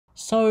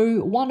So,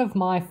 one of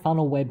my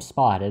funnel web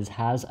spiders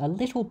has a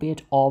little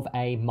bit of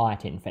a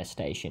mite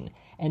infestation,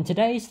 and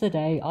today's the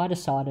day I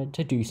decided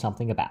to do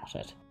something about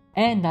it.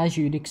 And as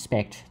you'd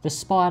expect, the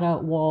spider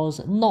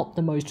was not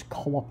the most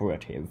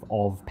cooperative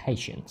of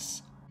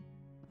patients.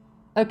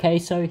 Okay,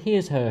 so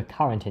here's her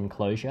current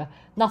enclosure.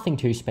 Nothing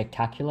too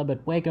spectacular,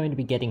 but we're going to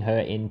be getting her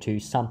into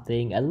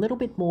something a little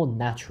bit more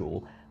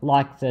natural,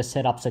 like the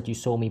setups that you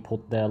saw me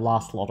put the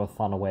last lot of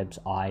funnel webs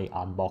I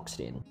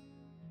unboxed in.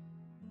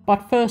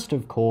 But first,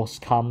 of course,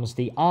 comes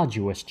the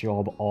arduous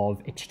job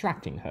of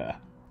extracting her.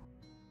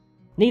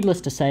 Needless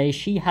to say,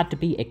 she had to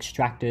be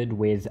extracted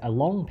with a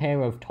long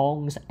pair of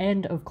tongs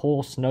and, of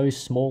course, no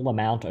small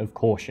amount of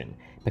caution,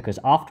 because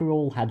after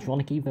all,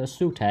 Hadronyche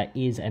versuta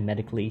is a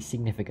medically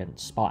significant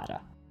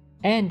spider.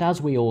 And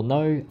as we all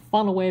know,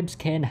 funnel webs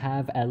can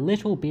have a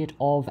little bit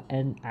of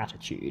an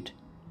attitude.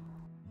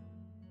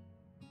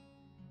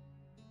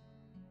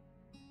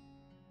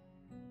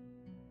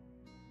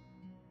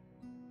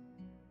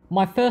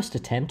 My first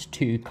attempt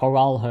to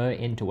corral her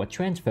into a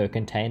transfer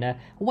container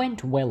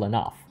went well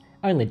enough.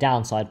 Only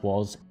downside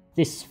was,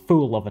 this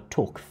fool of a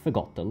took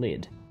forgot the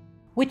lid,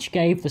 which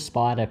gave the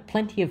spider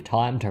plenty of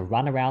time to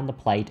run around the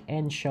plate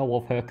and show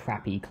off her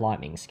crappy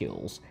climbing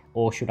skills,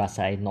 or should I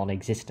say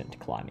non-existent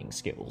climbing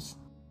skills.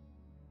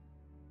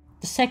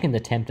 The second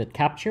attempt at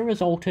capture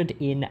resulted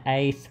in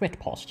a threat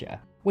posture,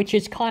 which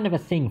is kind of a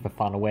thing for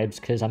funnel webs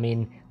because, I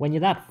mean, when you're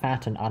that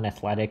fat and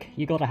unathletic,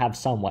 you gotta have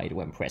some way to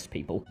impress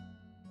people.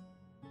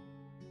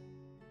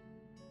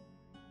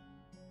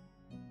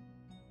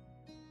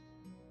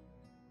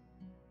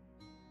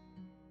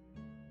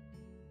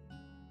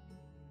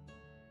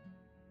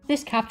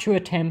 This capture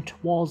attempt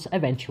was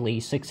eventually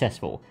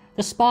successful.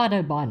 The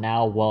spider by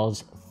now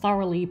was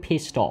thoroughly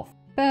pissed off,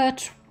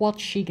 but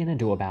what's she gonna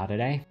do about it,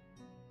 eh?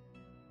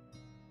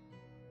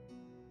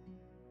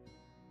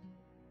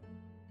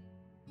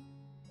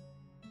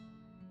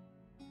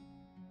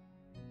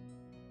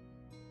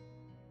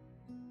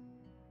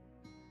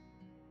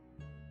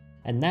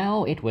 And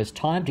now it was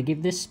time to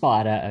give this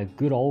spider a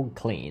good old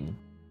clean.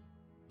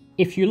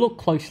 If you look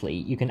closely,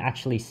 you can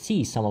actually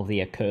see some of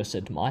the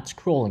accursed mites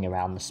crawling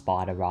around the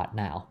spider right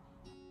now.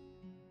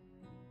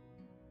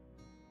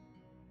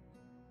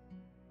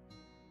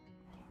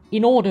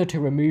 In order to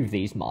remove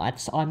these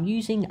mites, I'm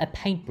using a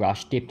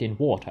paintbrush dipped in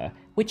water,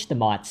 which the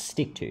mites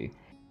stick to.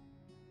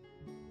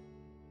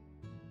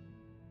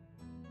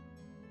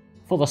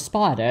 For the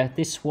spider,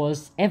 this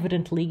was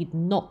evidently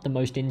not the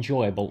most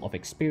enjoyable of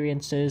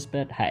experiences,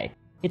 but hey,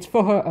 it's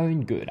for her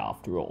own good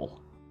after all.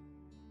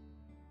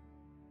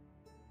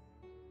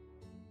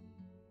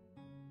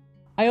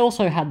 I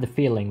also had the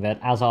feeling that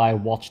as I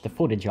watched the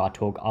footage I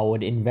took, I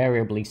would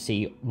invariably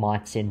see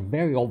mites in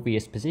very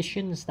obvious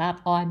positions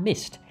that I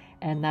missed,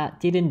 and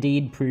that did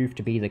indeed prove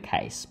to be the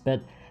case,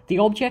 but the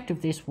object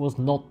of this was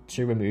not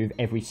to remove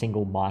every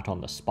single mite on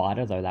the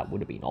spider, though that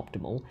would have been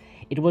optimal.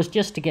 It was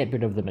just to get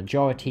rid of the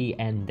majority,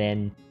 and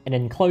then an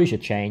enclosure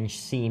change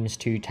seems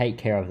to take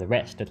care of the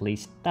rest. At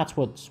least that's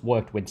what's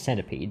worked with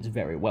centipedes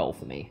very well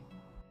for me.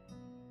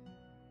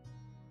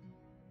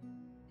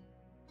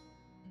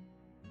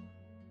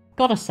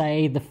 Gotta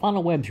say, the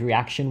funnel web's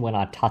reaction when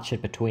I touch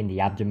it between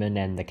the abdomen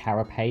and the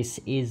carapace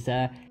is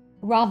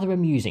rather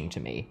amusing to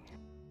me.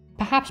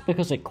 Perhaps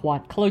because it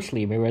quite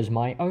closely mirrors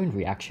my own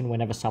reaction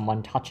whenever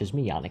someone touches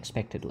me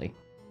unexpectedly.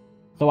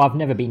 Though I've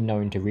never been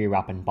known to rear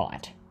up and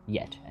bite.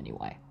 Yet,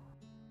 anyway.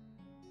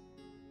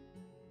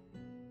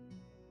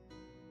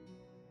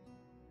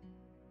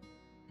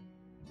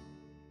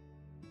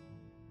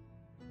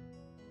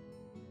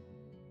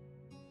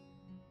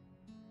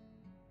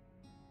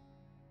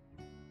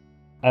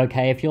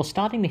 Okay, if you're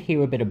starting to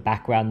hear a bit of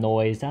background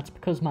noise, that's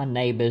because my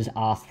neighbours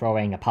are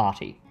throwing a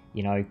party.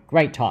 You know,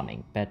 great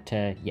timing, but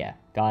yeah,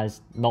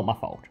 guys, not my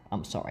fault.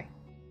 I'm sorry.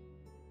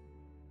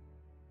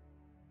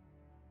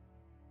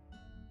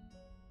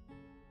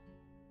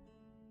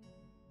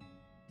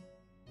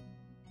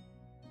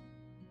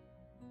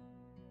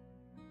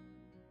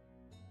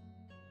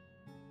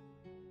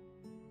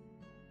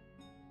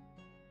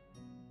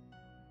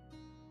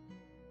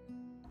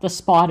 The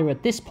spider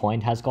at this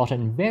point has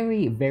gotten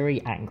very,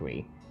 very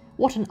angry.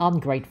 What an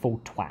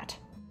ungrateful twat.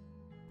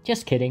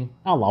 Just kidding,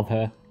 I love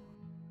her.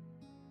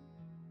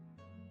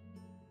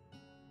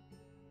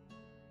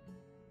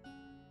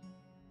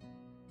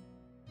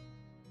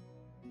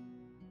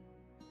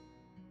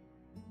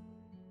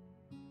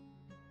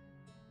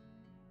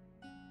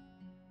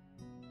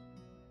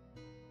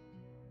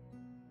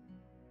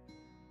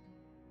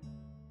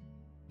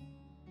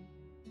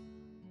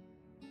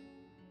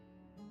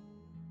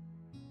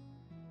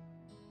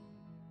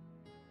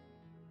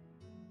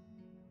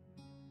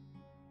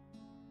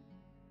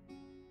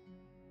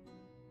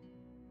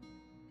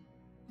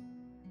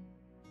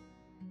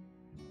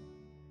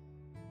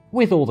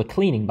 With all the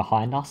cleaning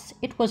behind us,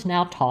 it was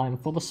now time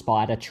for the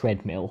spider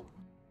treadmill.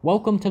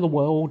 Welcome to the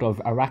world of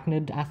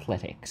arachnid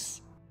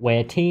athletics,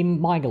 where Team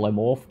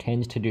Mygalomorph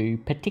tends to do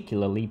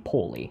particularly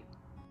poorly.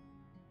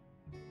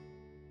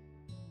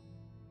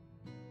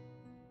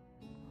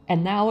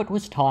 And now it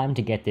was time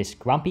to get this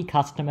grumpy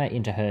customer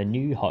into her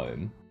new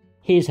home.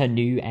 Here's her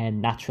new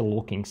and natural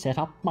looking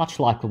setup, much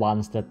like the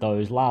ones that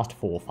those last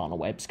 4 funnel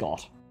webs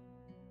got.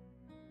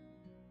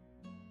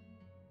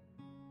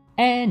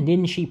 And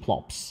in she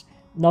plops.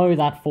 No,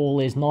 that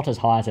fall is not as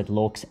high as it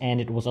looks, and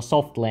it was a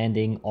soft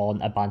landing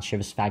on a bunch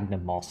of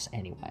sphagnum moss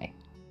anyway.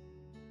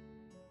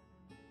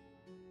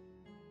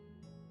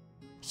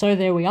 So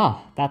there we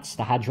are, that's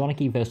the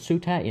Hadronyche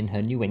versuta in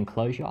her new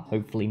enclosure,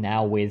 hopefully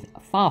now with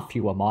far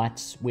fewer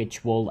mites,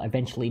 which will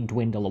eventually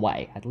dwindle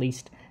away. At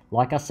least,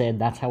 like I said,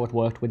 that's how it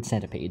worked with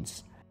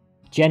centipedes.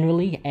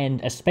 Generally,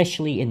 and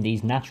especially in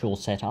these natural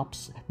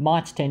setups,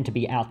 mites tend to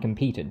be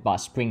outcompeted by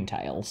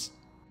springtails.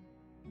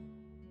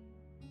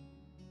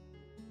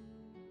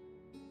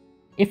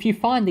 If you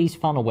find these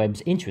funnel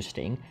webs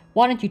interesting,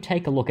 why don't you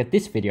take a look at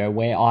this video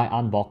where I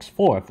unbox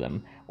 4 of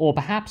them, or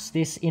perhaps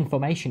this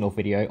informational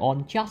video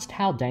on just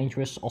how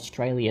dangerous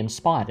Australian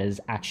spiders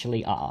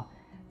actually are.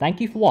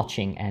 Thank you for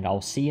watching, and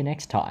I'll see you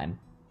next time.